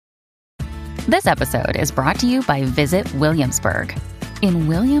This episode is brought to you by Visit Williamsburg. In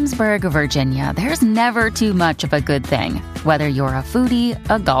Williamsburg, Virginia, there's never too much of a good thing. Whether you're a foodie,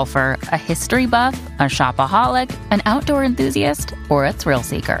 a golfer, a history buff, a shopaholic, an outdoor enthusiast, or a thrill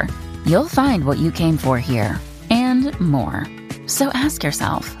seeker, you'll find what you came for here and more. So ask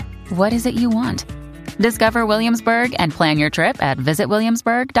yourself, what is it you want? Discover Williamsburg and plan your trip at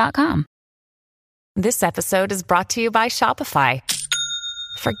visitwilliamsburg.com. This episode is brought to you by Shopify.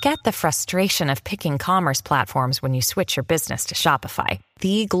 Forget the frustration of picking commerce platforms when you switch your business to Shopify,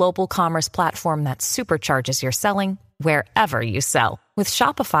 the global commerce platform that supercharges your selling wherever you sell. With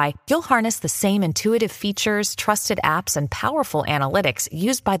Shopify, you'll harness the same intuitive features, trusted apps, and powerful analytics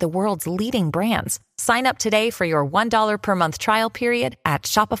used by the world's leading brands. Sign up today for your $1 per month trial period at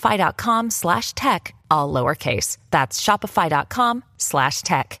shopify.com/tech, all lowercase. That's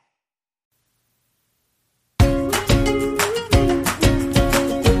shopify.com/tech.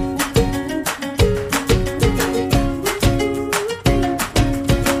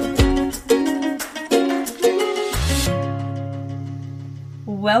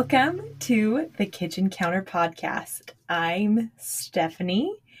 Welcome to the Kitchen Counter Podcast. I'm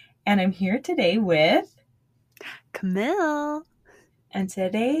Stephanie, and I'm here today with Camille. And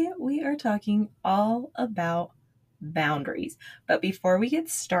today we are talking all about boundaries. But before we get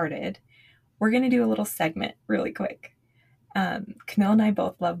started, we're going to do a little segment really quick. Camille and I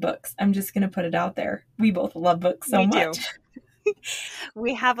both love books. I'm just going to put it out there. We both love books so much.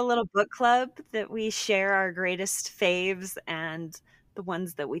 We have a little book club that we share our greatest faves and the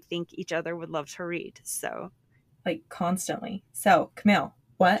ones that we think each other would love to read. So, like constantly. So, Camille,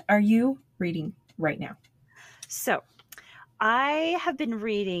 what are you reading right now? So, I have been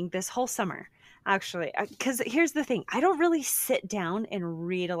reading this whole summer, actually, because here's the thing. I don't really sit down and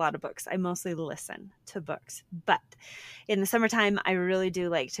read a lot of books. I mostly listen to books. But in the summertime, I really do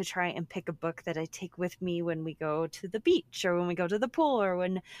like to try and pick a book that I take with me when we go to the beach or when we go to the pool or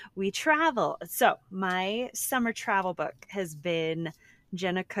when we travel. So my summer travel book has been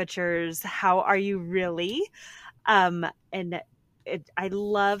Jenna Kutcher's How Are You Really? I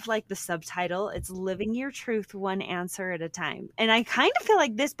love like the subtitle. It's Living Your Truth One Answer at a Time. And I kind of feel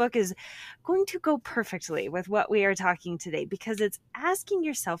like this book is going to go perfectly with what we are talking today, because it's asking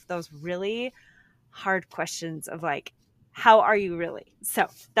yourself those really hard questions of like, how are you really? So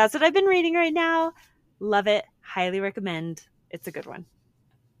that's what I've been reading right now. Love it. Highly recommend. It's a good one.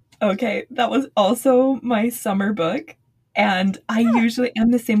 Okay, that was also my summer book. And I usually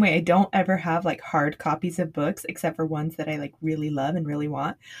am the same way. I don't ever have like hard copies of books except for ones that I like really love and really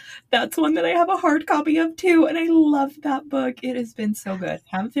want. That's one that I have a hard copy of too. And I love that book. It has been so good.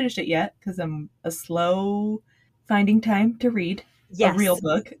 Haven't finished it yet because I'm a slow finding time to read a real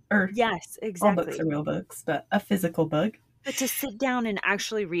book. Or yes, exactly. All books are real books, but a physical book. But to sit down and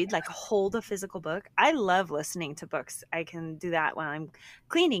actually read, like hold a physical book. I love listening to books. I can do that when I'm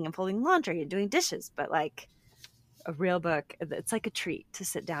cleaning and folding laundry and doing dishes. But like a real book, it's like a treat to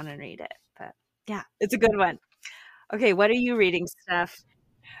sit down and read it. But yeah, it's a good one. Okay, what are you reading, Steph?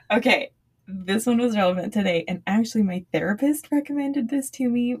 Okay, this one was relevant today. And actually my therapist recommended this to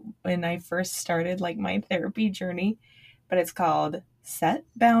me when I first started like my therapy journey. But it's called Set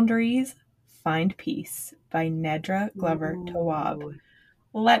Boundaries, Find Peace by Nedra Glover Tawwab.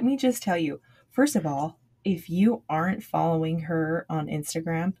 Let me just tell you, first of all, if you aren't following her on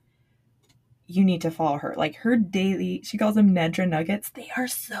Instagram, you need to follow her. Like her daily, she calls them Nedra Nuggets. They are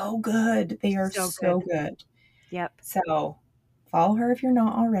so good. They are so good. Yep. So follow her if you're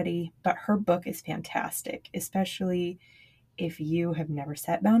not already. But her book is fantastic, especially if you have never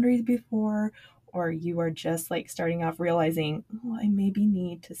set boundaries before, or you are just like starting off realizing, oh, I maybe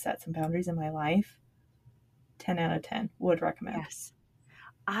need to set some boundaries in my life. 10 out of 10 would recommend. Yes.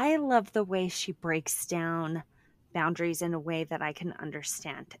 I love the way she breaks down boundaries in a way that I can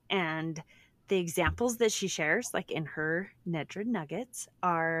understand. And the examples that she shares, like in her Nedra Nuggets,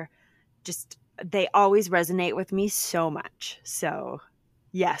 are just, they always resonate with me so much. So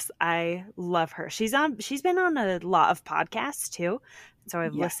yes, I love her. She's been on a lot of podcasts too. So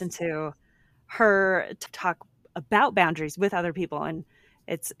I've listened to her talk about boundaries with other people, and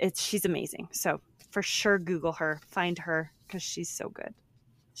she's amazing. So for sure, Google her, find her, because she's so good.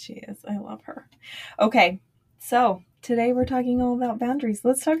 She is. I love her. Okay, so today we're talking all about boundaries.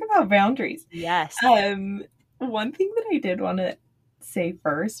 Let's talk about boundaries. Yes. One thing that I did want to say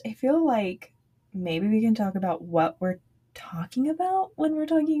first, I feel like maybe we can talk about what we're talking about when we're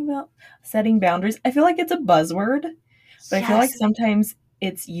talking about setting boundaries. I feel like it's a buzzword, but I feel like sometimes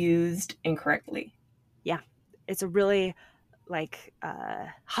it's used incorrectly. Yeah. It's a really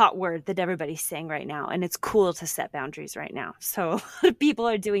hot word that everybody's saying right now, and it's cool to set boundaries right now. So people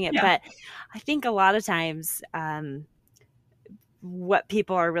are doing it, Yeah. but I think a lot of times what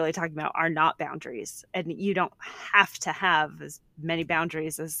people are really talking about are not boundaries, and you don't have to have as many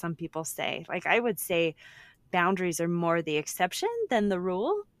boundaries as some people say. Like, I would say boundaries are more the exception than the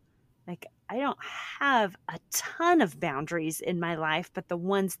rule. Like, I don't have a ton of boundaries in my life, but the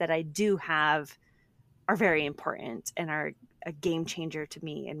ones that I do have are very important and are a game changer to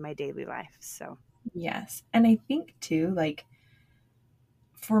me in my daily life. So, Yes. And I think too, like,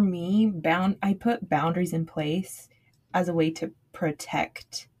 for me, I put boundaries in place as a way to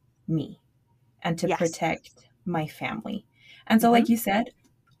protect me and to yes. protect my family. And so, like you said,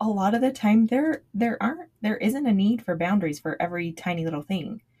 a lot of the time there isn't a need for boundaries for every tiny little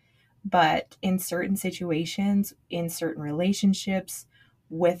thing. But in certain situations, in certain relationships,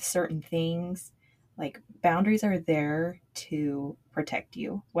 with certain things, like, boundaries are there to protect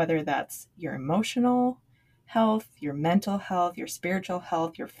you, whether that's your emotional health, your mental health, your spiritual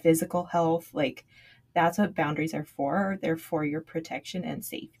health, your physical health. Like, that's what boundaries are for. They're for your protection and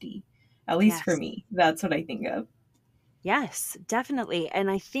safety. At least for Yes. me, that's what I think of. Yes, definitely.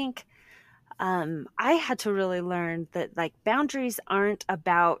 And I think I had to really learn that, like, boundaries aren't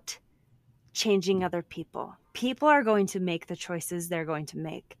about changing other people. People are going to make the choices they're going to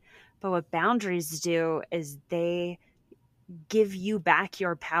make. But what boundaries do is they give you back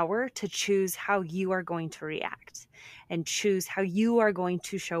your power to choose how you are going to react and choose how you are going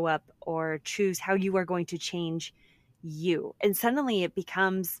to show up or choose how you are going to change you. And suddenly it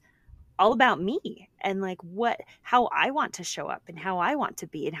becomes all about me and like how I want to show up and how I want to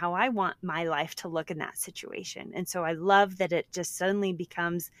be and how I want my life to look in that situation. And so I love that it just suddenly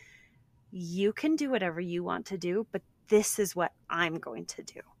becomes, you can do whatever you want to do, but this is what I'm going to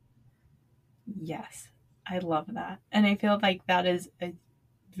do. Yes, I love that. And I feel like that is a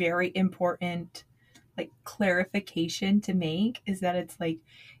very important, like, clarification to make, is that it's like,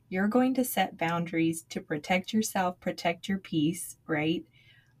 you're going to set boundaries to protect yourself, protect your peace, right?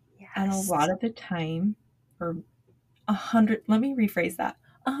 Yes. And a lot of the time, or 100, let me rephrase that,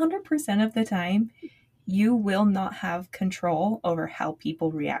 100% of the time, you will not have control over how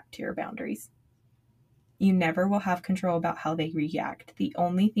people react to your boundaries. You never will have control about how they react. The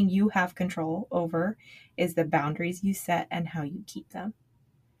only thing you have control over is the boundaries you set and how you keep them.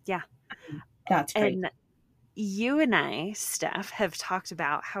 Yeah. That's great. And you and I, Steph, have talked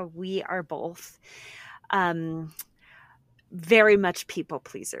about how we are both very much people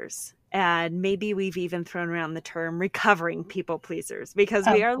pleasers. And maybe we've even thrown around the term recovering people pleasers, because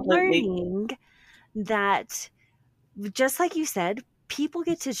we are Absolutely. learning that, just like you said, people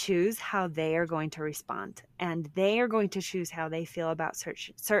get to choose how they are going to respond, and they are going to choose how they feel about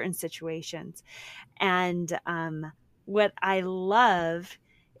certain situations. And what I love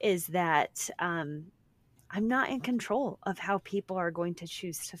is that I'm not in control of how people are going to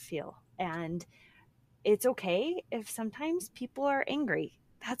choose to feel. And it's okay if sometimes people are angry.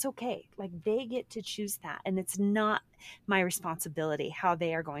 That's okay. Like, they get to choose that. And it's not my responsibility how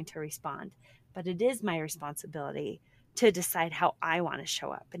they are going to respond, but it is my responsibility to decide how I want to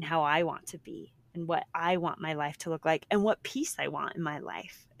show up and how I want to be and what I want my life to look like and what peace I want in my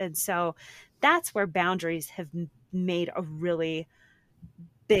life. And so that's where boundaries have made a really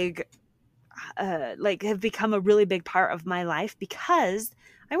big, have become a really big part of my life, because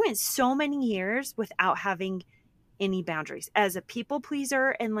I went so many years without having any boundaries as a people pleaser.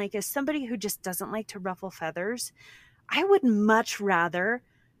 And like, as somebody who just doesn't like to ruffle feathers, I would much rather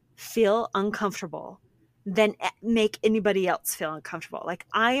feel uncomfortable than make anybody else feel uncomfortable. Like,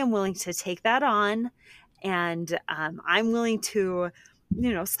 I am willing to take that on, and I'm willing to,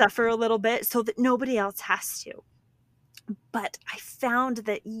 suffer a little bit so that nobody else has to. But I found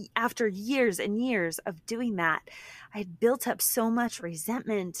that after years and years of doing that, I had built up so much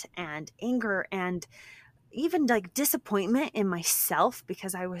resentment and anger and even like disappointment in myself,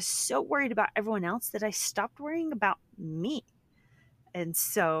 because I was so worried about everyone else that I stopped worrying about me. And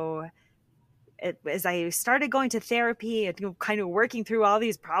so as I started going to therapy and kind of working through all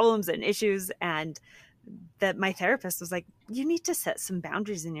these problems and issues, and that my therapist was like, you need to set some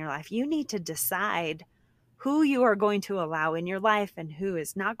boundaries in your life. You need to decide who you are going to allow in your life and who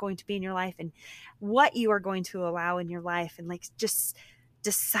is not going to be in your life, and what you are going to allow in your life. And like, just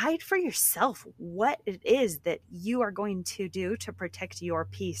decide for yourself what it is that you are going to do to protect your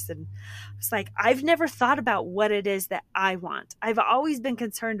peace. And it's like, I've never thought about what it is that I want. I've always been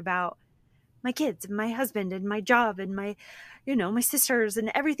concerned about my kids and my husband and my job and my sisters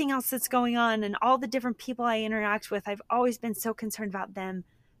and everything else that's going on and all the different people I interact with. I've always been so concerned about them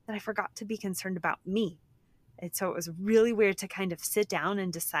that I forgot to be concerned about me. And so it was really weird to kind of sit down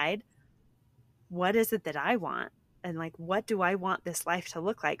and decide, what is it that I want? And like, what do I want this life to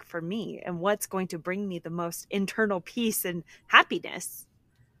look like for me? And what's going to bring me the most internal peace and happiness?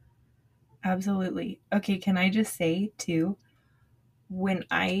 Absolutely. Okay, can I just say too, when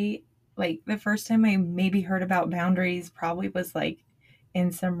I, like, the first time I maybe heard about boundaries probably was like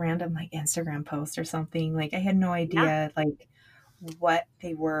in some random like Instagram post or something. Like I had no idea like what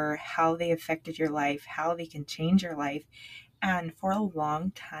they were, how they affected your life, how they can change your life. And for a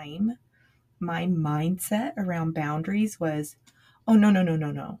long time, my mindset around boundaries was, oh, no, no, no,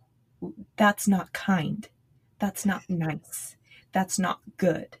 no, no. That's not kind. That's not nice. That's not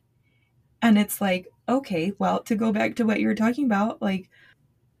good. And it's like, okay, well, to go back to what you were talking about, like,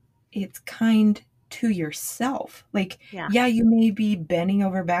 it's kind to yourself. Like, yeah, you may be bending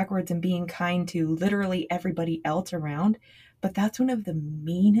over backwards and being kind to literally everybody else around, but that's one of the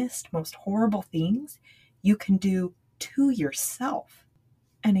meanest, most horrible things you can do to yourself.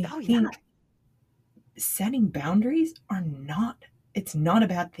 And I think setting boundaries it's not a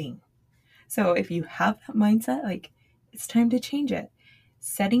bad thing. So if you have that mindset, like, it's time to change it.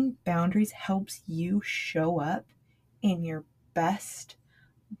 Setting boundaries helps you show up in your best,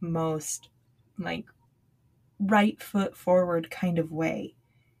 most like right foot forward kind of way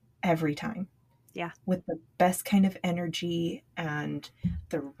every time. Yeah. With the best kind of energy and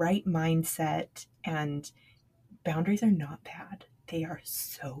the right mindset. And boundaries are not bad. They are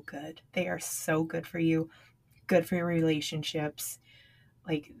so good. They are so good for you, good for your relationships.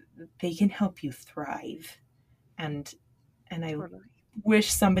 Like, they can help you thrive. And I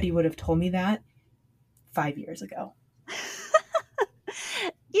wish somebody would have told me that 5 years ago.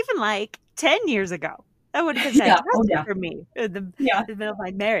 Even like 10 years ago. That would have been fantastic for me in the middle of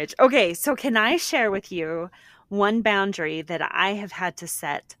my marriage. Okay, so can I share with you one boundary that I have had to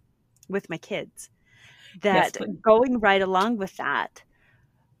set with my kids? That going right along with that,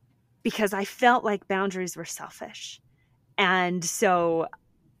 because I felt like boundaries were selfish. And so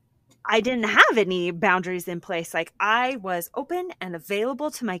I didn't have any boundaries in place. Like, I was open and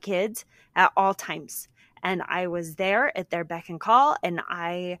available to my kids at all times. And I was there at their beck and call. And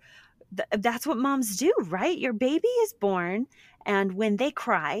that's what moms do, right? Your baby is born, and when they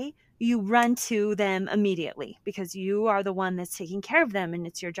cry, you run to them immediately because you are the one that's taking care of them, and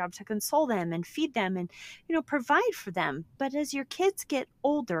it's your job to console them and feed them and, provide for them. But as your kids get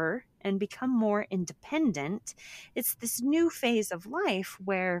older and become more independent, it's this new phase of life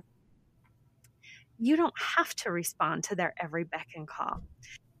where you don't have to respond to their every beck and call.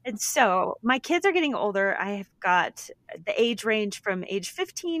 And so my kids are getting older. I have got the age range from age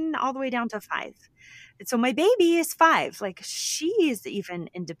 15 all the way down to 5. And so my baby is 5. Like, she is even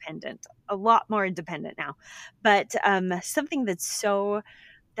independent, a lot more independent now. But something that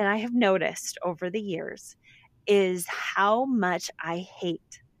I have noticed over the years is how much I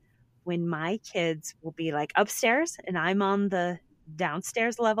hate when my kids will be like upstairs and I'm on the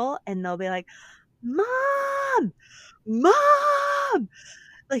downstairs level, and they'll be like, Mom,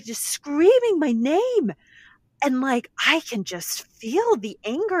 like just screaming my name. And like, I can just feel the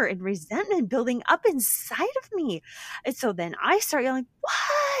anger and resentment building up inside of me. And so then I start yelling,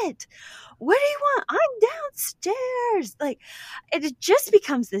 what do you want? I'm downstairs. Like, it just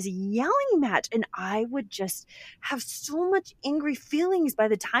becomes this yelling match. And I would just have so much angry feelings by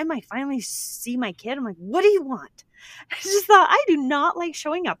the time I finally see my kid. I'm like, what do you want? I just thought, I do not like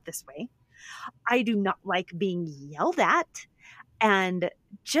showing up this way. I do not like being yelled at. And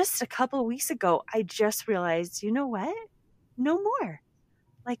just a couple of weeks ago, I just realized, you know what? No more.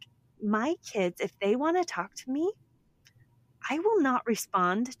 Like, my kids, if they want to talk to me, I will not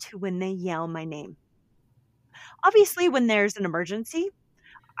respond to when they yell my name. Obviously, when there's an emergency,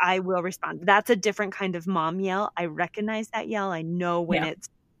 I will respond. That's a different kind of mom yell. I recognize that yell. I know when it's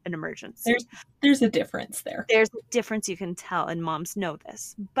an emergency. There's a difference there. There's a difference, you can tell, and moms know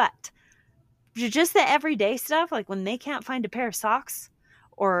this. But just the everyday stuff, like when they can't find a pair of socks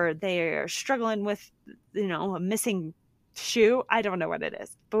or they're struggling with, a missing shoe, I don't know what it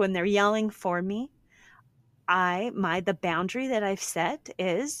is. But when they're yelling for me, the boundary that I've set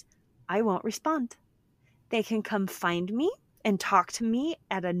is I won't respond. They can come find me and talk to me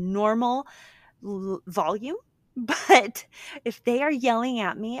at a normal volume. But if they are yelling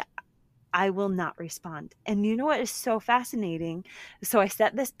at me, I will not respond. And you know what is so fascinating? So I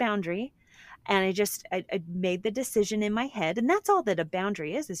set this boundary. And I made the decision in my head. And that's all that a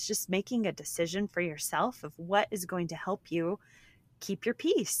boundary is. It's just making a decision for yourself of what is going to help you keep your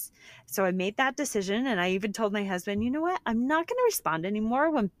peace. So I made that decision. And I even told my husband, you know what? I'm not going to respond anymore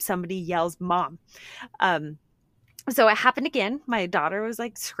when somebody yells mom. So it happened again. My daughter was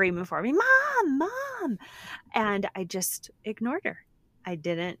like screaming for me, Mom, Mom. And I just ignored her. I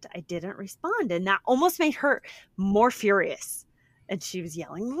didn't respond. And that almost made her more furious. And she was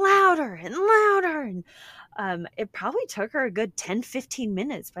yelling louder and louder. And it probably took her a good 10, 15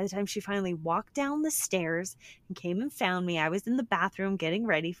 minutes by the time she finally walked down the stairs and came and found me. I was in the bathroom getting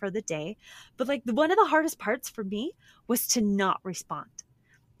ready for the day. But like one of the hardest parts for me was to not respond,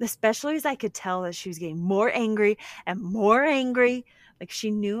 especially as I could tell that she was getting more angry and more angry. Like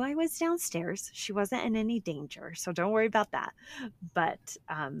she knew I was downstairs. She wasn't in any danger, so don't worry about that. But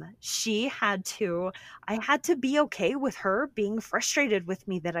I had to be okay with her being frustrated with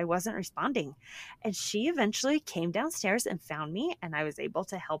me that I wasn't responding. And she eventually came downstairs and found me, and I was able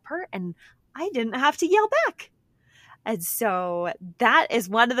to help her, and I didn't have to yell back. And so that is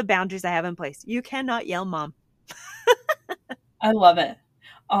one of the boundaries I have in place. You cannot yell, Mom. I love it.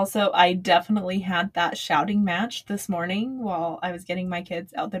 Also, I definitely had that shouting match this morning while I was getting my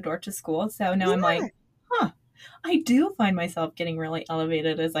kids out the door to school. So now I'm like, I do find myself getting really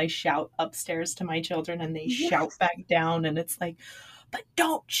elevated as I shout upstairs to my children and they shout back down. And it's like, but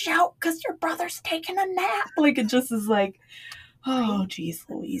don't shout because your brother's taking a nap. Like it just is like, oh, geez,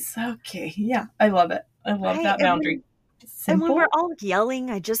 Louise. Okay. Yeah, I love it. I love that boundary. And when we're all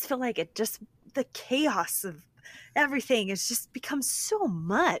yelling, I just feel like the chaos of everything has just become so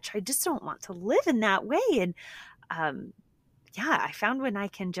much. I just don't want to live in that way. And I found when I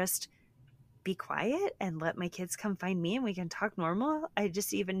can just be quiet and let my kids come find me and we can talk normal, I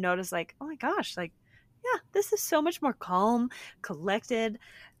just even notice like, oh my gosh, like, yeah, this is so much more calm, collected.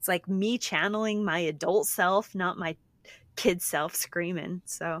 It's like me channeling my adult self, not my kid self screaming.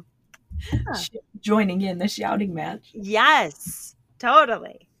 So joining in the shouting match. Yes,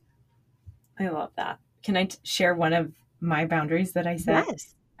 totally. I love that. Can I share one of my boundaries that I set?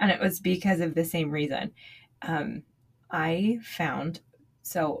 Yes. And it was because of the same reason. I found,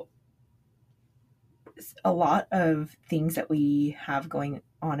 so a lot of things that we have going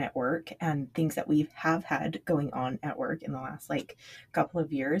on at work and things that we have had going on at work in the last like couple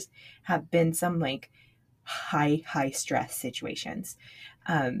of years have been some like high stress situations.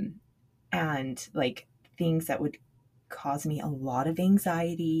 And like things that would cause me a lot of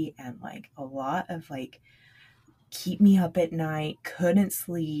anxiety and like a lot of like keep me up at night, couldn't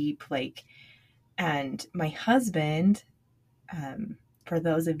sleep, like. And my husband, for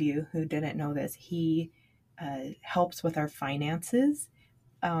those of you who didn't know this, he helps with our finances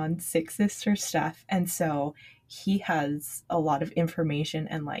on Six Sister stuff. And so he has a lot of information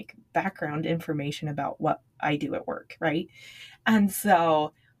and like background information about what I do at work, right? And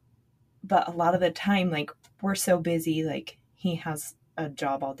so, but a lot of the time, like we're so busy, like he has a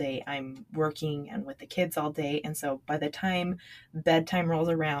job all day, I'm working and with the kids all day. And so by the time bedtime rolls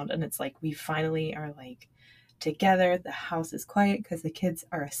around and it's like we finally are like together, the house is quiet because the kids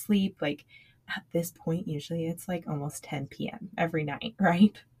are asleep, like at this point usually it's like almost 10 p.m. every night,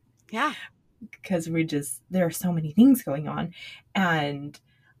 right? Yeah, because there are so many things going on. And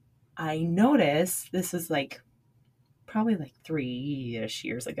I noticed, this was like probably like 3-ish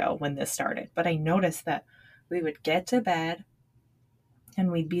years ago when this started, but I noticed that we would get to bed and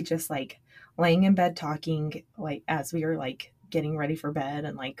we'd be just like laying in bed talking like as we were like getting ready for bed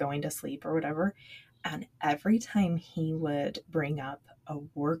and like going to sleep or whatever. And every time he would bring up a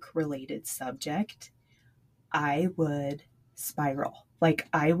work-related subject, I would spiral. Like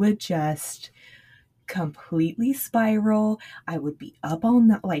I would just completely spiral. I would be up all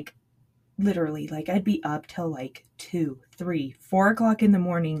night, like literally, like I'd be up till like 2, 3, 4 o'clock in the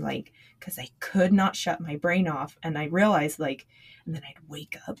morning, like because I could not shut my brain off. And I realized like, and then I'd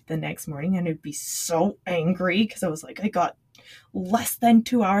wake up the next morning and I'd be so angry because I was like, I got less than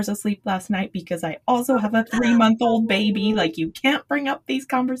 2 hours of sleep last night because I also have a 3-month-old baby. Like you can't bring up these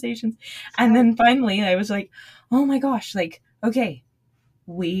conversations. And then finally I was like, oh my gosh, like, okay,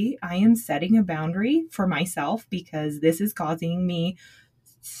 I am setting a boundary for myself because this is causing me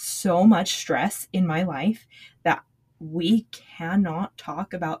so much stress in my life that we cannot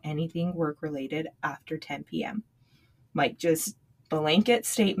talk about anything work related after 10 p.m. Like just blanket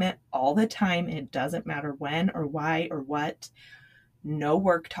statement all the time. It doesn't matter when or why or what. No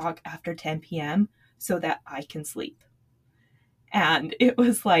work talk after 10 p.m. so that I can sleep. And it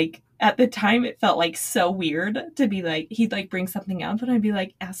was like, at the time, it felt like so weird to be like, he'd like bring something up and I'd be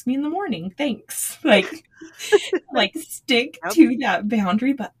like, ask me in the morning. Thanks. Like stick to that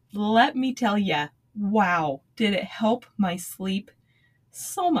boundary. But let me tell you, wow, did it help my sleep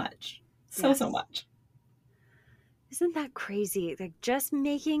so much. So much. Isn't that crazy? Like just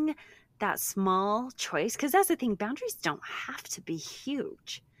making that small choice, because that's the thing, boundaries don't have to be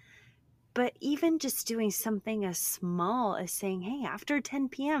huge. But even just doing something as small as saying, hey, after 10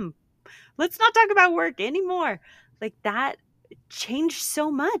 p.m., let's not talk about work anymore. Like that changed so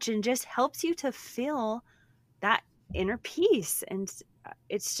much and just helps you to feel that inner peace. And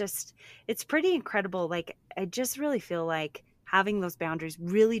it's pretty incredible. Like, I just really feel like having those boundaries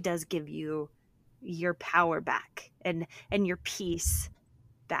really does give you your power back and your peace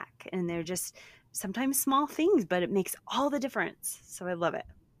back. And they're just sometimes small things, but it makes all the difference. So I love it.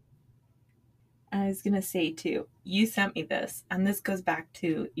 I was going to say too, you sent me this, and this goes back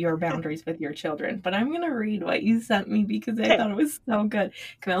to your boundaries with your children, but I'm going to read what you sent me because I thought it was so good.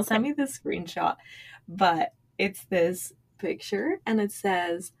 Camille sent me this screenshot, but it's this picture and it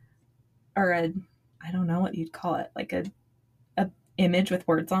says, I don't know what you'd call it, like a image with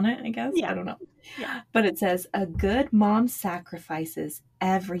words on it, I guess. Yeah. I don't know. Yeah. But it says, a good mom sacrifices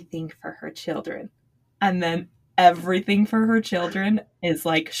everything for her children. And then everything for her children is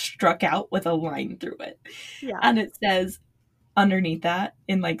like struck out with a line through it. Yeah. And it says underneath that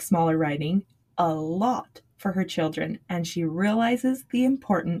in like smaller writing, a lot for her children. And she realizes the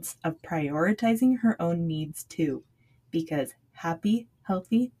importance of prioritizing her own needs too, because happy,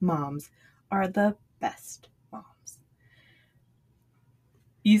 healthy moms are the best moms.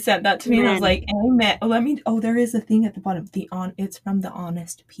 You sent that to me and I was like, amen. There is a thing at the bottom. It's from The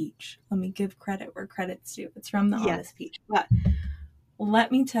Honest Peach. Let me give credit where credit's due. It's from The Honest Peach. But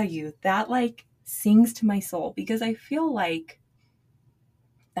let me tell you, that like sings to my soul because I feel like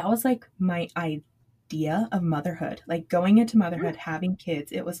that was like my idea of motherhood. Like going into motherhood, having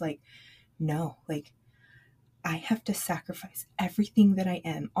kids, it was like, no, like I have to sacrifice everything that I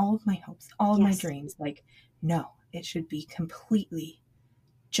am, all of my hopes, all of my dreams. Like, no, it should be completely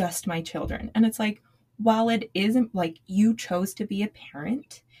just my children. And it's like, while it isn't like you chose to be a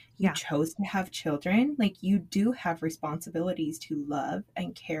parent, you chose to have children, like you do have responsibilities to love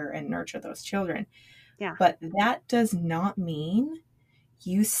and care and nurture those children. Yeah. But that does not mean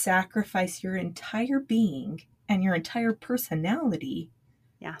you sacrifice your entire being and your entire personality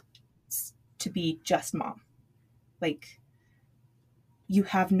to be just mom. Like, you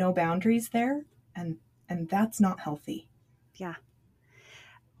have no boundaries there, and that's not healthy. Yeah.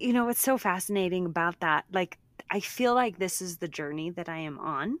 You know, what's so fascinating about that, like, I feel like this is the journey that I am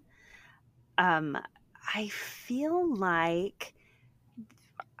on. I feel like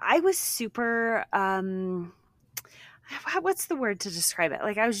I was super, what's the word to describe it?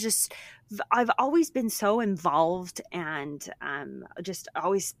 Like, I've always been so involved and just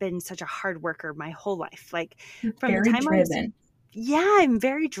always been such a hard worker my whole life. Like, from very the time driven. I'm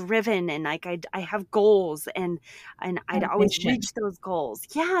very driven, and like I have goals, and I'd always reach those goals.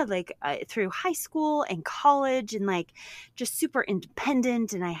 Yeah, like through high school and college, and like just super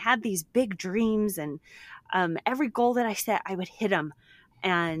independent. And I had these big dreams, and every goal that I set, I would hit them.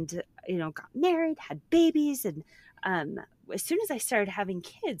 And got married, had babies, and as soon as I started having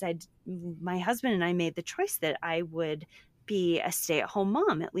kids, my husband and I made the choice that I would be a stay-at-home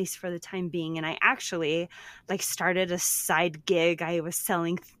mom, at least for the time being. And I actually like started a side gig. I was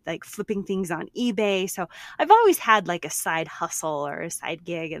selling, like flipping things on eBay. So I've always had like a side hustle or a side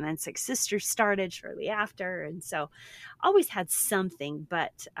gig. And then Six Sisters started shortly after. And so always had something,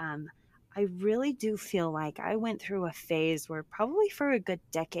 but I really do feel like I went through a phase where probably for a good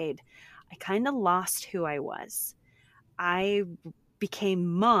decade, I kind of lost who I was. I became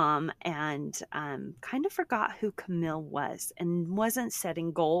mom and kind of forgot who Camille was, and wasn't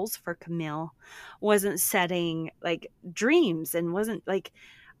setting goals for Camille, wasn't setting like dreams, and wasn't like,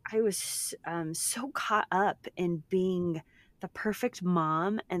 I was so caught up in being the perfect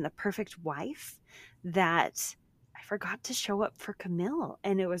mom and the perfect wife that I forgot to show up for Camille.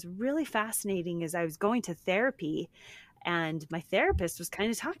 And it was really fascinating as I was going to therapy. And my therapist was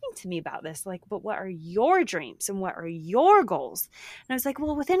kind of talking to me about this, like, but what are your dreams and what are your goals? And I was like,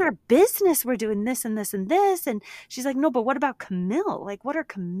 well, within our business, we're doing this and this and this. And she's like, no, but what about Camille? Like, what are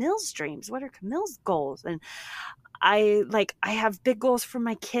Camille's dreams? What are Camille's goals? And I have big goals for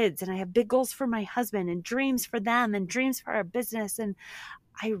my kids, and I have big goals for my husband, and dreams for them, and dreams for our business. And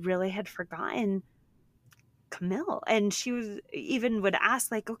I really had forgotten Camille. And she would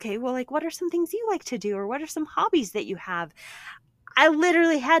ask, like, okay, well, like, what are some things you like to do, or what are some hobbies that you have? I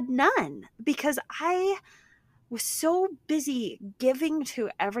literally had none, because I was so busy giving to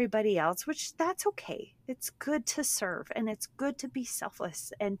everybody else, which that's okay. It's good to serve, and it's good to be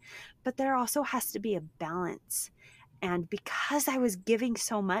selfless, but there also has to be a balance. And because I was giving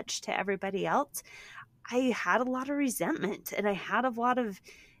so much to everybody else, I had a lot of resentment, and I had a lot of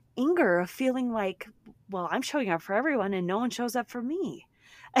anger of feeling like, well, I'm showing up for everyone and no one shows up for me.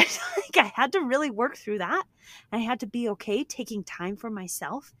 Like I had to really work through that. And I had to be okay taking time for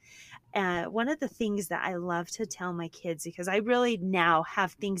myself. One of the things that I love to tell my kids, because I really now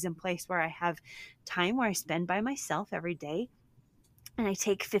have things in place where I have time where I spend by myself every day. And I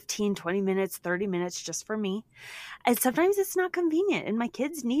take 15, 20 minutes, 30 minutes just for me. And sometimes it's not convenient and my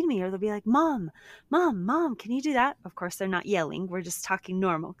kids need me, or they'll be like, Mom, can you do that? Of course, they're not yelling. We're just talking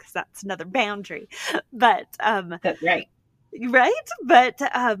normal because that's another boundary. But, That's right. right. But,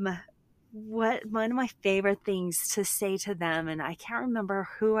 what one of my favorite things to say to them, and I can't remember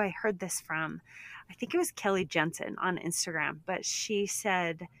who I heard this from. I think it was Kelly Jensen on Instagram, but she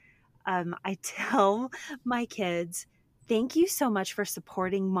said, I tell my kids, thank you so much for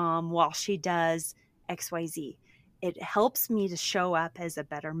supporting Mom while she does XYZ. It helps me to show up as a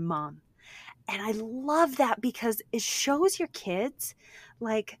better mom. And I love that because it shows your kids,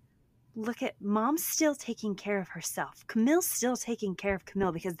 like, look at Mom's still taking care of herself. Camille's still taking care of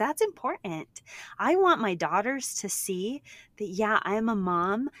Camille, because that's important. I want my daughters to see that, yeah, I'm a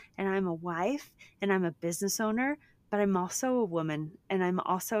mom and I'm a wife and I'm a business owner, but I'm also a woman, and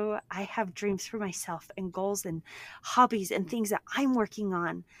I have dreams for myself and goals and hobbies and things that I'm working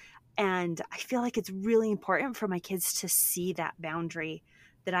on. And I feel like it's really important for my kids to see that boundary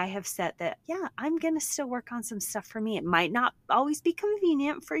that I have set, that, yeah, I'm going to still work on some stuff for me. It might not always be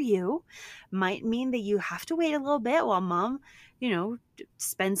convenient for you. Might mean that you have to wait a little bit while Mom,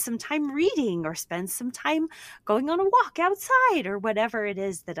 spends some time reading or spends some time going on a walk outside or whatever it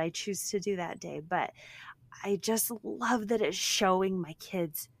is that I choose to do that day. But I just love that it's showing my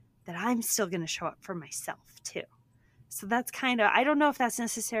kids that I'm still going to show up for myself too. So that's kind of, I don't know if that's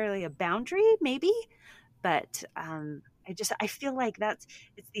necessarily a boundary, maybe, but I feel like it's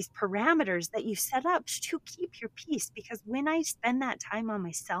these parameters that you set up to keep your peace, because when I spend that time on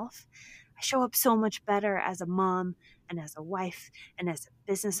myself, I show up so much better as a mom and as a wife and as a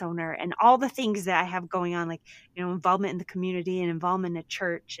business owner and all the things that I have going on, like, involvement in the community and involvement in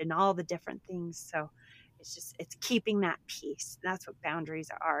church and all the different things. So it's keeping that peace. That's what boundaries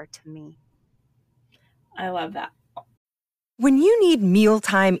are to me. I love that. When you need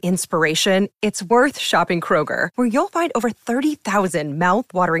mealtime inspiration, it's worth shopping Kroger, where you'll find over 30,000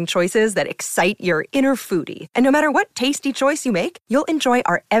 mouth-watering choices that excite your inner foodie. And no matter what tasty choice you make, you'll enjoy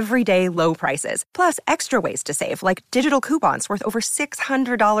our everyday low prices, plus extra ways to save, like digital coupons worth over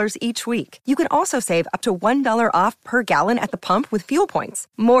 $600 each week. You can also save up to $1 off per gallon at the pump with fuel points.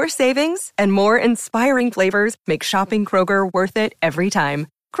 More savings and more inspiring flavors make shopping Kroger worth it every time.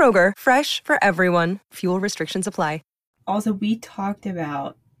 Kroger, fresh for everyone. Fuel restrictions apply. Also, we talked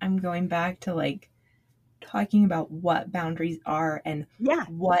about, I'm going back to talking about what boundaries are and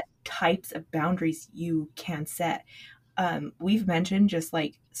what types of boundaries you can set. We've mentioned just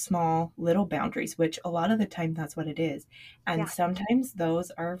small little boundaries, which a lot of the time that's what it is. And sometimes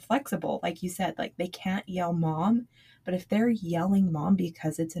those are flexible. Like you said, they can't yell Mom, but if they're yelling Mom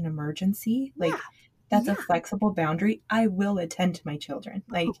because it's an emergency, that's a flexible boundary. I will attend to my children.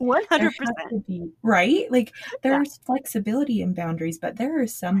 100%. Right? There's flexibility in boundaries, but there are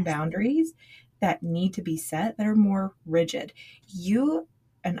some boundaries that need to be set that are more rigid. You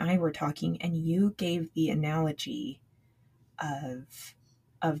and I were talking, and you gave the analogy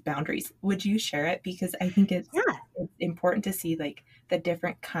of boundaries. Would you share it? Because I think it's important to see the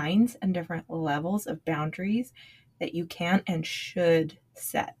different kinds and different levels of boundaries that you can and should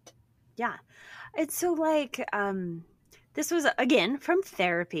set. Yeah. It's so this was, again, from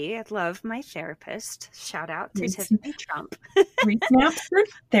therapy. I love my therapist. Shout out to Tiffany Trump. 3 snaps for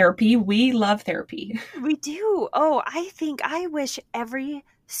therapy. We love therapy. We do. Oh, I wish every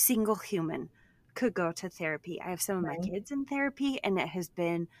single human could go to therapy. I have some of my kids in therapy, and it has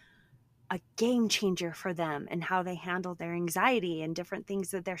been a game changer for them and how they handle their anxiety and different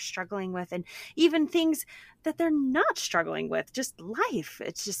things that they're struggling with, and even things that they're not struggling with, just life.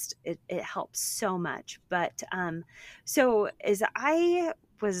 It's just, it helps so much. But so as I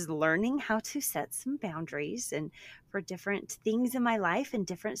was learning how to set some boundaries and for different things in my life and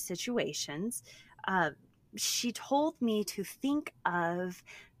different situations, she told me to think of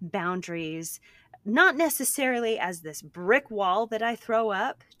boundaries not necessarily as this brick wall that I throw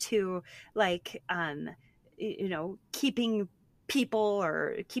up to keeping people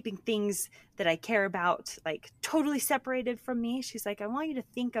or keeping things that I care about totally separated from me. She's like, I want you to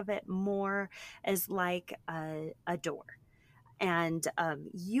think of it more as like a door. And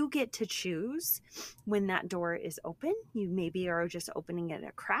you get to choose when that door is open. You maybe are just opening it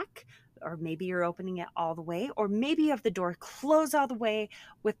a crack, or maybe you're opening it all the way, or maybe you have the door closed all the way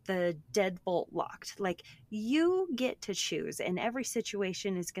with the deadbolt locked. You get to choose, and every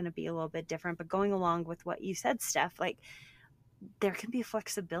situation is going to be a little bit different. But going along with what you said, Steph, there can be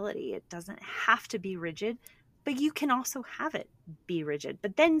flexibility. It doesn't have to be rigid, but you can also have it be rigid.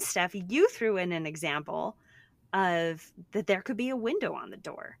 But then, Steph, you threw in an example of that there could be a window on the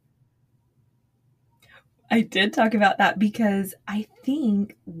door. I did talk about that because I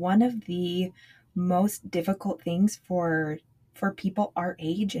think one of the most difficult things for people our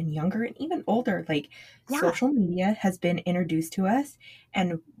age and younger and even older, like social media has been introduced to us,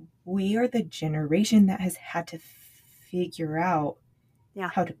 and we are the generation that has had to figure out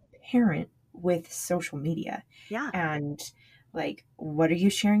how to parent with social media. And like, what are you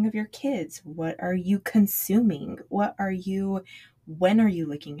sharing of your kids? What are you consuming? When are you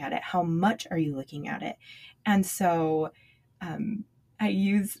looking at it? How much are you looking at it? And so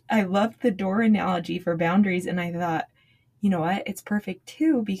I loved the door analogy for boundaries, and I thought, you know what, it's perfect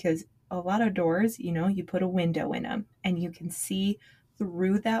too, because a lot of doors, you put a window in them and you can see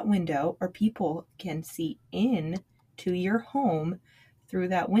through that window, or people can see in to your home through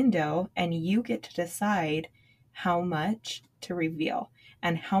that window, and you get to decide how much to reveal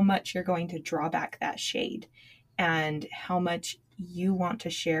and how much you're going to draw back that shade and how much you want to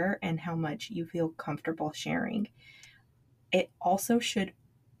share and how much you feel comfortable sharing. It also should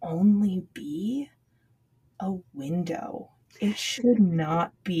only be a window. It should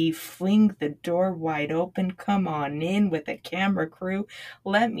not be fling the door wide open, come on in with a camera crew,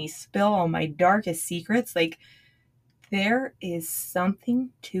 let me spill all my darkest secrets. Like, there is something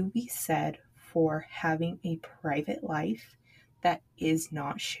to be said for having a private life that is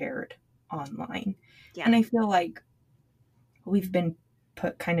not shared online. And I feel like we've been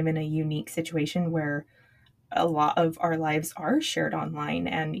put kind of in a unique situation where a lot of our lives are shared online,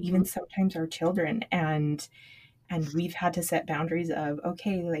 and even sometimes our children, and we've had to set boundaries of,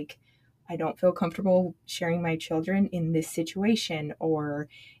 okay, like, I don't feel comfortable sharing my children in this situation or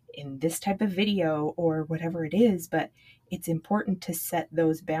in this type of video or whatever it is, but it's important to set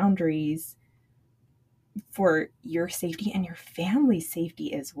those boundaries for your safety and your family's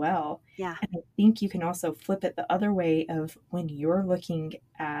safety as well. And I think you can also flip it the other way of when you're looking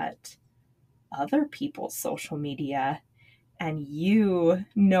at other people's social media and you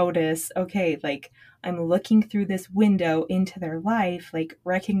notice, okay, like, I'm looking through this window into their life, like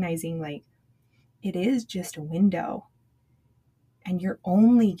recognizing like it is just a window and you're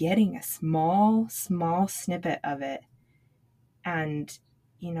only getting a small snippet of it. And,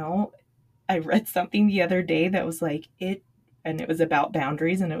 I read something the other day that was like and it was about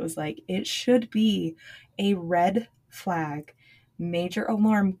boundaries, and it was like, it should be a red flag, major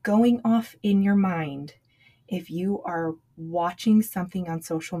alarm going off in your mind if you are watching something on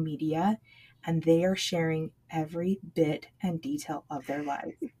social media and they are sharing every bit and detail of their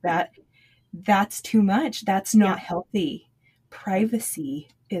life. That's too much. That's not healthy. Privacy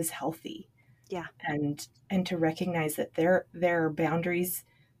is healthy. And to recognize that there are boundaries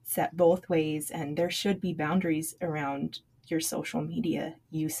set both ways, and there should be boundaries around your social media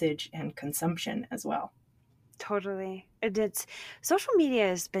usage and consumption as well. Totally. Social media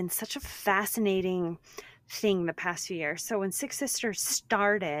has been such a fascinating thing the past few years. So when Six Sisters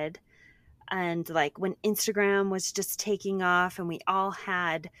started, and like when Instagram was just taking off and we all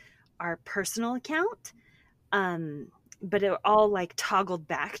had our personal account, but it all like toggled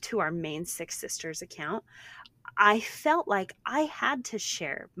back to our main Six Sisters account, I felt like I had to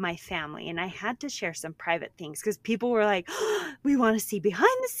share my family and I had to share some private things because people were like, oh, we want to see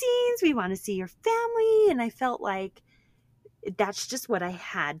behind the scenes. We want to see your family. And I felt like that's just what I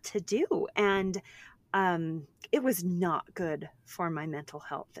had to do. And it was not good for my mental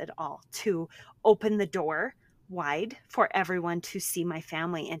health at all to open the door wide for everyone to see my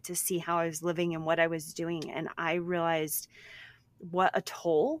family and to see how I was living and what I was doing. And I realized what a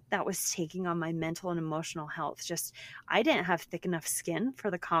toll that was taking on my mental and emotional health. Just, I didn't have thick enough skin for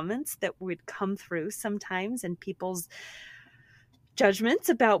the comments that would come through sometimes and people's judgments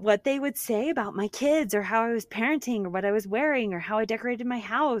about what they would say about my kids or how I was parenting or what I was wearing or how I decorated my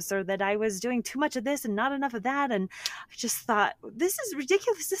house or that I was doing too much of this and not enough of that. And I just thought, this is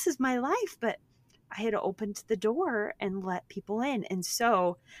ridiculous. This is my life. But I had opened the door and let people in. And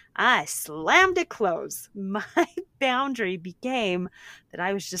so I slammed it closed. My boundary became that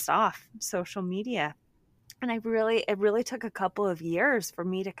I was just off social media. And it really took a couple of years for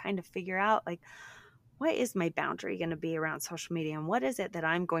me to kind of figure out, like, what is my boundary going to be around social media? And what is it that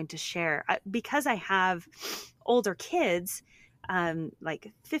I'm going to share? Because I have older kids,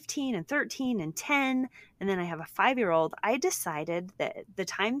 like 15 and 13 and 10, and then I have a 5-year-old, I decided that the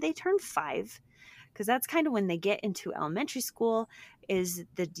time they turn 5, because that's kind of when they get into elementary school, is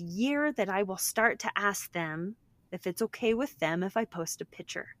the year that I will start to ask them if it's okay with them if I post a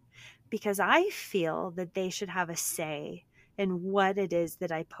picture. Because I feel that they should have a say in what it is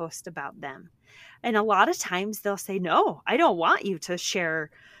that I post about them. And a lot of times they'll say, no, I don't want you to share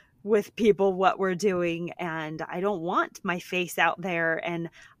with people what we're doing, and I don't want my face out there, and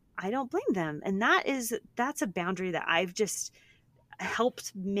I don't blame them. And that's a boundary that I've just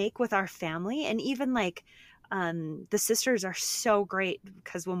helped make with our family. And even like the sisters are so great,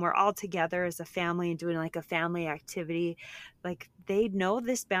 because when we're all together as a family and doing like a family activity, like they know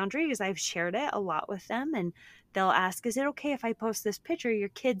this boundary because I've shared it a lot with them. And they'll ask, is it okay if I post this picture, your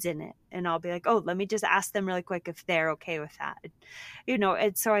kids in it? And I'll be like, oh, let me just ask them really quick if they're okay with that.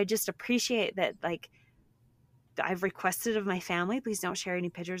 And so I just appreciate that, like, I've requested of my family, please don't share any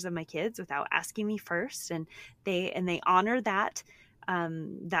pictures of my kids without asking me first. And they honor that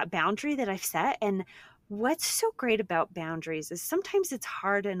boundary that I've set. And what's so great about boundaries is sometimes it's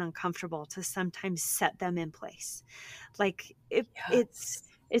hard and uncomfortable to sometimes set them in place. Like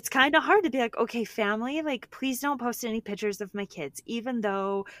it's kind of hard to be like, okay, family, like, please don't post any pictures of my kids, even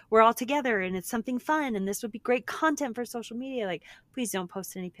though we're all together and it's something fun and this would be great content for social media. Like, please don't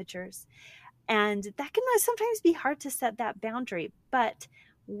post any pictures. And that can sometimes be hard to set that boundary. But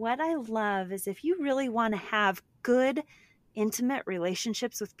what I love is, if you really want to have good, intimate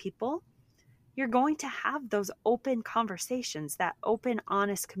relationships with people, you're going to have those open conversations, that open,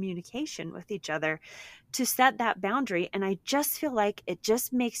 honest communication with each other to set that boundary. And I just feel like it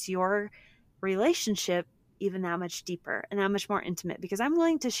just makes your relationship even that much deeper and that much more intimate, because I'm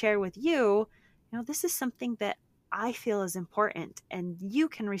willing to share with you, this is something that I feel is important, and you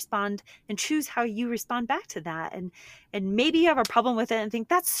can respond and choose how you respond back to that. And maybe you have a problem with it and think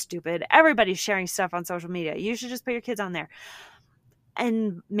that's stupid. Everybody's sharing stuff on social media. You should just put your kids on there.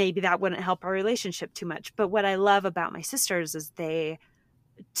 And maybe that wouldn't help our relationship too much. But what I love about my sisters is they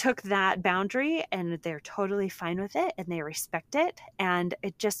took that boundary and they're totally fine with it and they respect it. And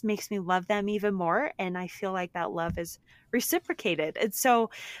it just makes me love them even more. And I feel like that love is reciprocated. And so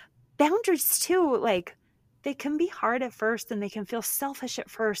boundaries too, like, they can be hard at first and they can feel selfish at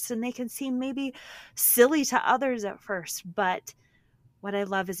first and they can seem maybe silly to others at first. But what I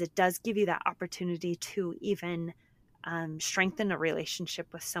love is it does give you that opportunity to even strengthen a relationship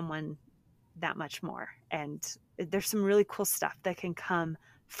with someone that much more. And there's some really cool stuff that can come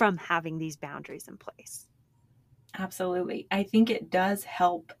from having these boundaries in place. Absolutely. I think it does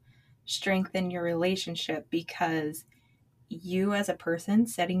help strengthen your relationship, because you as a person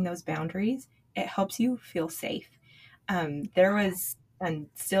setting those boundaries, it helps you feel safe. There was, and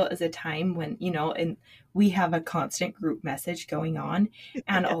still is, a time when, and we have a constant group message going on.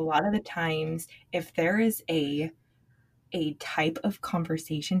 And a lot of the times, if there is a type of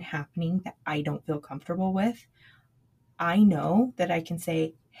conversation happening that I don't feel comfortable with, I know that I can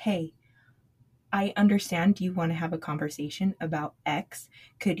say, hey, I understand you want to have a conversation about X.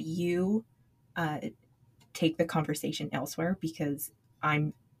 Could you take the conversation elsewhere, because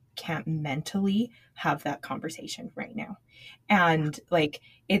I can't mentally have that conversation right now. And like,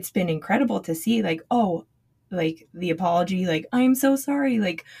 it's been incredible to see, like, oh, like the apology, like, I'm so sorry,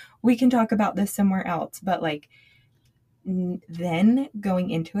 like, we can talk about this somewhere else. But like, then going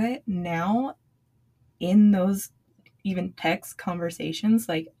into it now, in those even text conversations,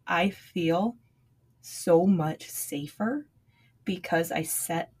 like, I feel so much safer because I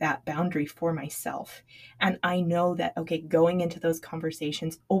set that boundary for myself. And I know that, okay, going into those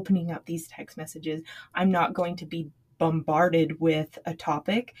conversations, opening up these text messages, I'm not going to be bombarded with a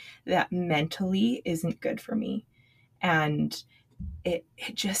topic that mentally isn't good for me. And it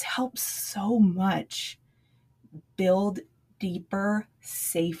just helps so much build deeper,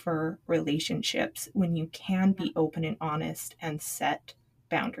 safer relationships when you can be open and honest and set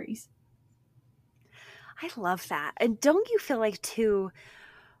boundaries. I love that. And don't you feel like too,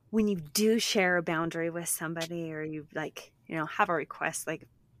 when you do share a boundary with somebody, or you like, have a request, like,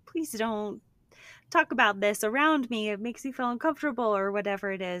 please don't talk about this around me, it makes me feel uncomfortable, or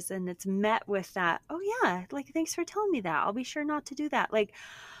whatever it is, and it's met with that, oh yeah, like, thanks for telling me that, I'll be sure not to do that. Like,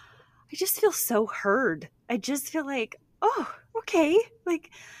 I just feel so heard. I just feel like, oh, okay,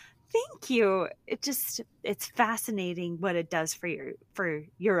 like, thank you. It's fascinating what it does for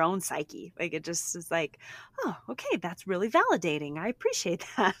your own psyche. Like, it just is like, oh, okay, that's really validating. I appreciate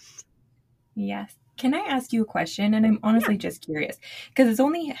that. Yes. Can I ask you a question? And I'm honestly just curious, because it's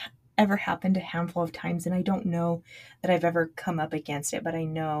only ever happened a handful of times, and I don't know that I've ever come up against it, but I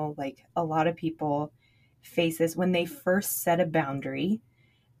know, like, a lot of people face this when they first set a boundary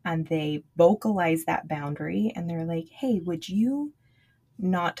and they vocalize that boundary and they're like, hey, would you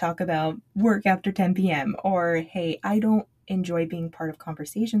not talk about work after 10 p.m. or, hey, I don't enjoy being part of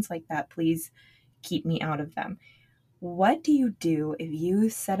conversations like that. Please keep me out of them. What do you do if you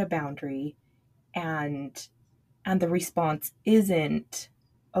set a boundary and and the response isn't,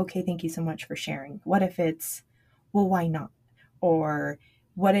 okay, thank you so much for sharing? What if it's, well, why not? Or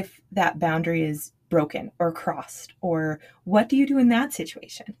what if that boundary is broken or crossed? Or what do you do in that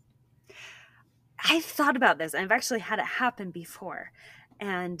situation? I've thought about this. I've actually had it happen before.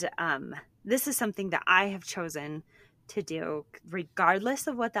 And this is something that I have chosen to do regardless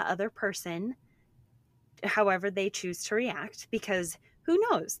of what the other person, however they choose to react, because who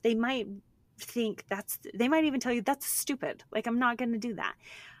knows? They might think they might even tell you that's stupid. Like, I'm not going to do that.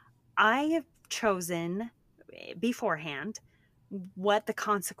 I have chosen beforehand what the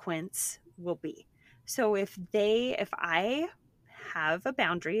consequence will be. So if I have a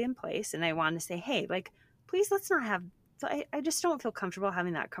boundary in place and I want to say, hey, like, please, let's not have, I just don't feel comfortable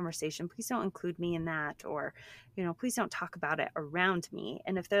having that conversation. Please don't include me in that. Or, please don't talk about it around me.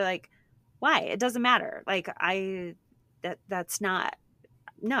 And if they're like, why? It doesn't matter. Like, that's not,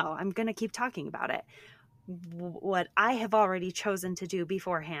 no, I'm going to keep talking about it. What I have already chosen to do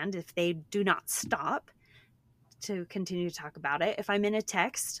beforehand, if they do not stop to continue to talk about it, if I'm in a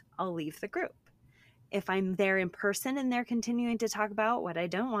text, I'll leave the group. If I'm there in person and they're continuing to talk about what I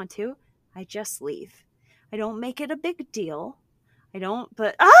don't want to, I just leave. I don't make it a big deal. I don't,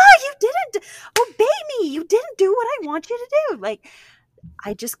 but, you didn't obey me. You didn't do what I want you to do. Like,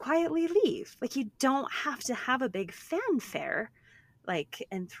 I just quietly leave. Like, you don't have to have a big fanfare, like,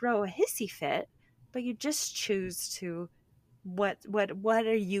 and throw a hissy fit, but you just choose to, what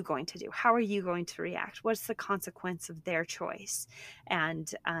are you going to do? How are you going to react? What's the consequence of their choice?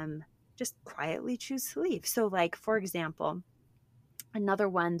 And just quietly choose to leave. So, like, for example, another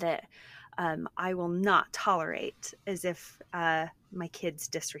one that I will not tolerate is if my kids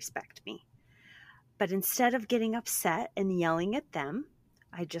disrespect me. But instead of getting upset and yelling at them,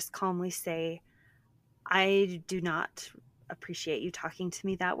 I just calmly say, I do not appreciate you talking to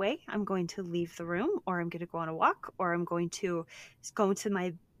me that way. I'm going to leave the room, or I'm going to go on a walk, or I'm going to go into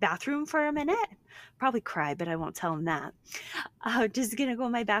my bathroom for a minute. Probably cry, but I won't tell them that. I'm just going to go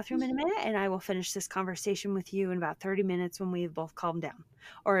in my bathroom in a minute, and I will finish this conversation with you in about 30 minutes when we have both calmed down,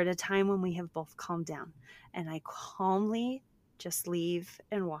 or at a time when we have both calmed down. And I calmly just leave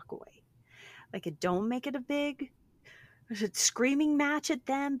and walk away. Like, don't make it a big screaming match at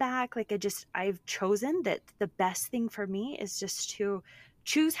them back. Like, I've chosen that the best thing for me is just to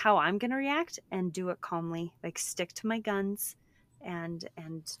choose how I'm going to react and do it calmly, like, stick to my guns and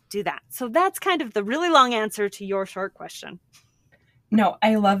do that. So that's kind of the really long answer to your short question. No,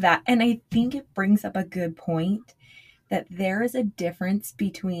 I love that. And I think it brings up a good point that there is a difference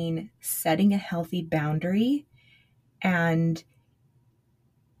between setting a healthy boundary and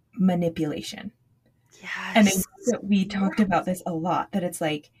manipulation. Yes. And I think that we talked about this a lot, that it's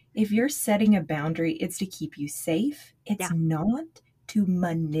like, if you're setting a boundary, it's to keep you safe. It's not to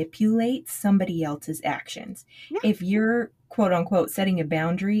manipulate somebody else's actions. Yeah. If you're, quote unquote, setting a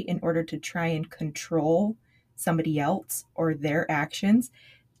boundary in order to try and control somebody else or their actions,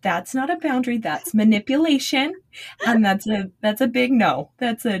 that's not a boundary, that's manipulation. And that's a big no.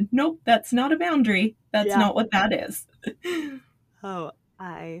 Nope, that's not a boundary. That's not what that is. Oh,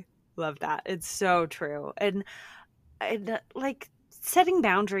 I love that. It's so true. And like, setting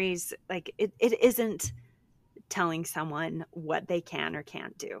boundaries, like, it isn't telling someone what they can or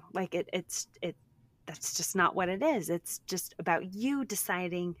can't do. Like, that's just not what it is. It's just about you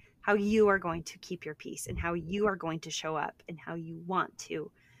deciding how you are going to keep your peace and how you are going to show up and how you want to,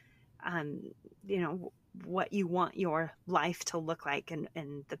 what you want your life to look like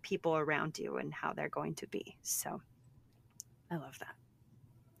and the people around you and how they're going to be. So I love that.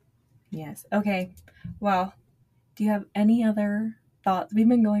 Yes. Okay. Well, do you have any other thoughts? We've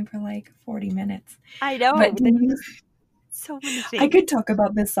been going for like 40 minutes. I know. But so many things. I could talk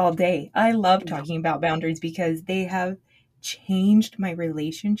about this all day. I love talking about boundaries because they have changed my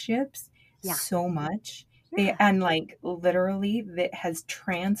relationships so much. And like, literally, that has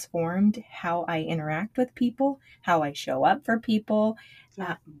transformed how I interact with people, how I show up for people,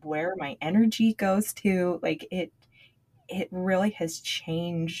 where my energy goes to. Like, it really has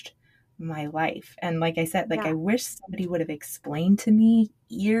changed my life. And like I said, like, I wish somebody would have explained to me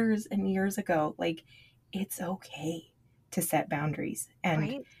years and years ago, like, it's okay to set boundaries.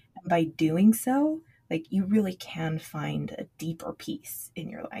 And by doing so, like, you really can find a deeper peace in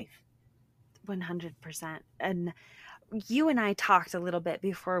your life. 100%. And you and I talked a little bit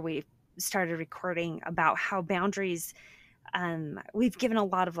before we started recording about how boundaries, we've given a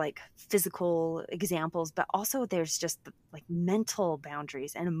lot of like physical examples, but also there's just like mental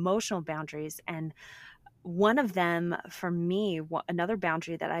boundaries and emotional boundaries. And one of them for me, another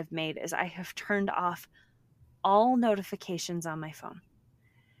boundary that I've made is I have turned off all notifications on my phone.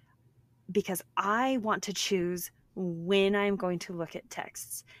 because I want to choose when I'm going to look at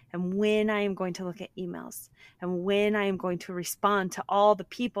texts and when I am going to look at emails and when I am going to respond to all the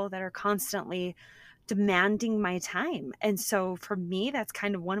people that are constantly demanding my time. And so for me, that's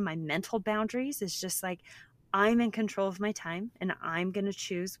kind of one of my mental boundaries, is just like, I'm in control of my time and I'm going to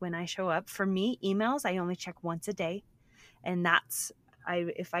choose when I show up. For me, emails, I only check once a day. And that's,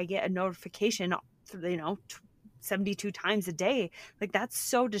 if I get a notification, 72 times a day, like that's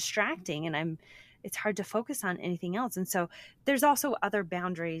so distracting, and it's hard to focus on anything else. And so there's also other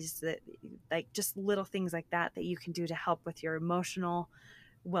boundaries, that like just little things like that you can do to help with your emotional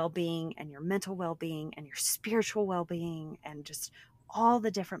well-being and your mental well-being and your spiritual well-being and just all the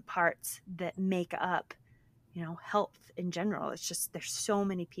different parts that make up, health in general. It's just, there's so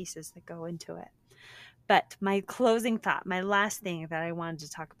many pieces that go into it. But my closing thought, my last thing that I wanted to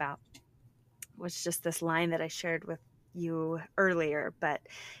talk about, was just this line that I shared with you earlier, but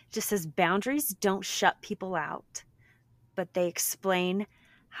it just says, boundaries don't shut people out, but they explain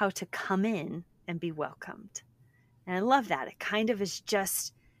how to come in and be welcomed. And I love that. It kind of is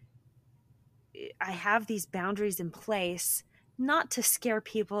just, I have these boundaries in place, not to scare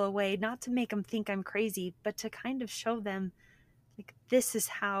people away, not to make them think I'm crazy, but to kind of show them, like, this is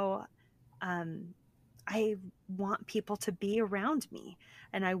how I want people to be around me.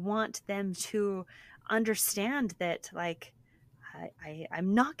 And I want them to understand that, like,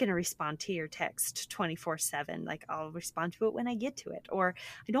 I'm not going to respond to your text 24/7. Like, I'll respond to it when I get to it. Or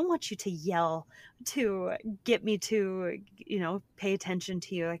I don't want you to yell to get me to, pay attention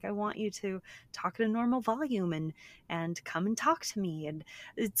to you. Like, I want you to talk at a normal volume and come and talk to me. And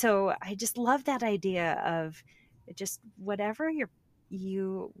so I just love that idea of just whatever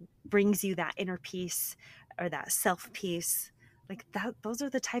you brings you that inner peace or that self peace, like that, those are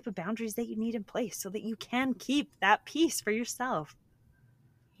the type of boundaries that you need in place so that you can keep that peace for yourself.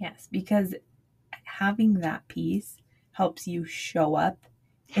 Yes, because having that peace helps you show up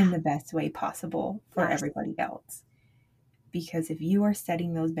in the best way possible for everybody else. Because if you are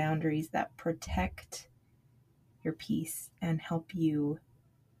setting those boundaries that protect your peace and help you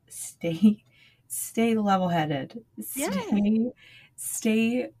stay level-headed,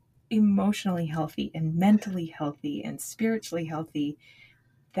 stay emotionally healthy and mentally healthy and spiritually healthy,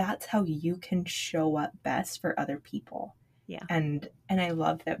 that's how you can show up best for other people. Yeah. And I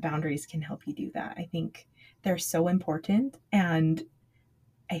love that boundaries can help you do that. I think they're so important. And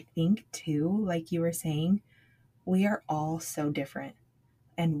I think too, like you were saying, we are all so different.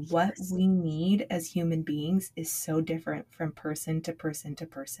 And what we need as human beings is so different from person to person to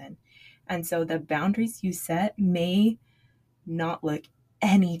person. And so the boundaries you set may not look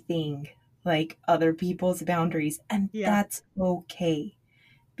anything like other people's boundaries. And that's okay.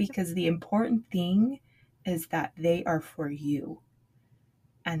 Because the important thing is that they are for you.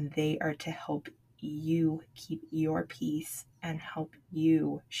 And they are to help you keep your peace and help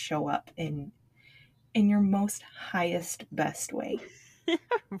you show up in your most highest, best way.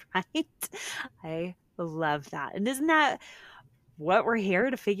 Right? I love that. And isn't that what we're here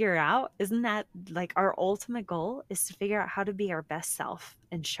to figure out? Isn't that like our ultimate goal, is to figure out how to be our best self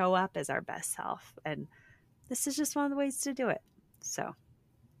and show up as our best self? And this is just one of the ways to do it. So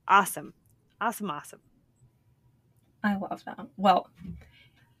awesome. Awesome. Awesome. I love that. Well,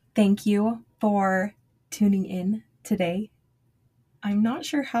 thank you for tuning in today. I'm not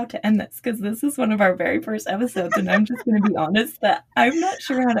sure how to end this because this is one of our very first episodes, and I'm just going to be honest that I'm not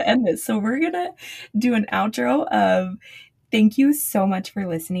sure how to end this. So we're going to do an outro of thank you so much for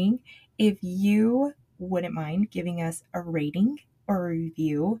listening. If you wouldn't mind giving us a rating or a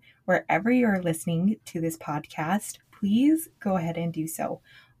review wherever you're listening to this podcast, please go ahead and do so.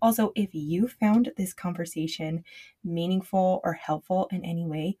 Also, if you found this conversation meaningful or helpful in any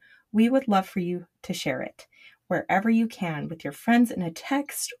way, we would love for you to share it wherever you can with your friends in a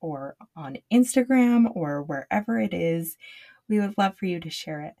text or on Instagram or wherever it is. We would love for you to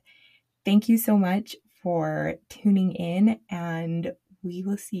share it. Thank you so much for tuning in, and we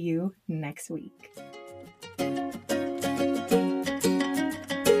will see you next week.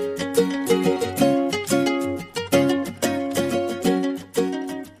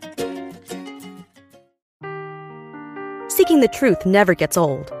 Seeking the truth never gets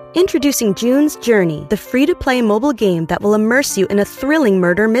old. Introducing June's Journey, the free-to-play mobile game that will immerse you in a thrilling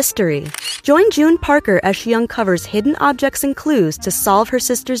murder mystery. Join June Parker as she uncovers hidden objects and clues to solve her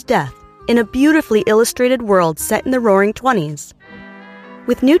sister's death in a beautifully illustrated world set in the Roaring '20s.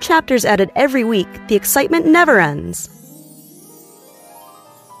 With new chapters added every week, the excitement never ends.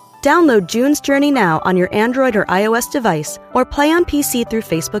 Download June's Journey now on your Android or iOS device, or play on PC through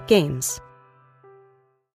Facebook Games.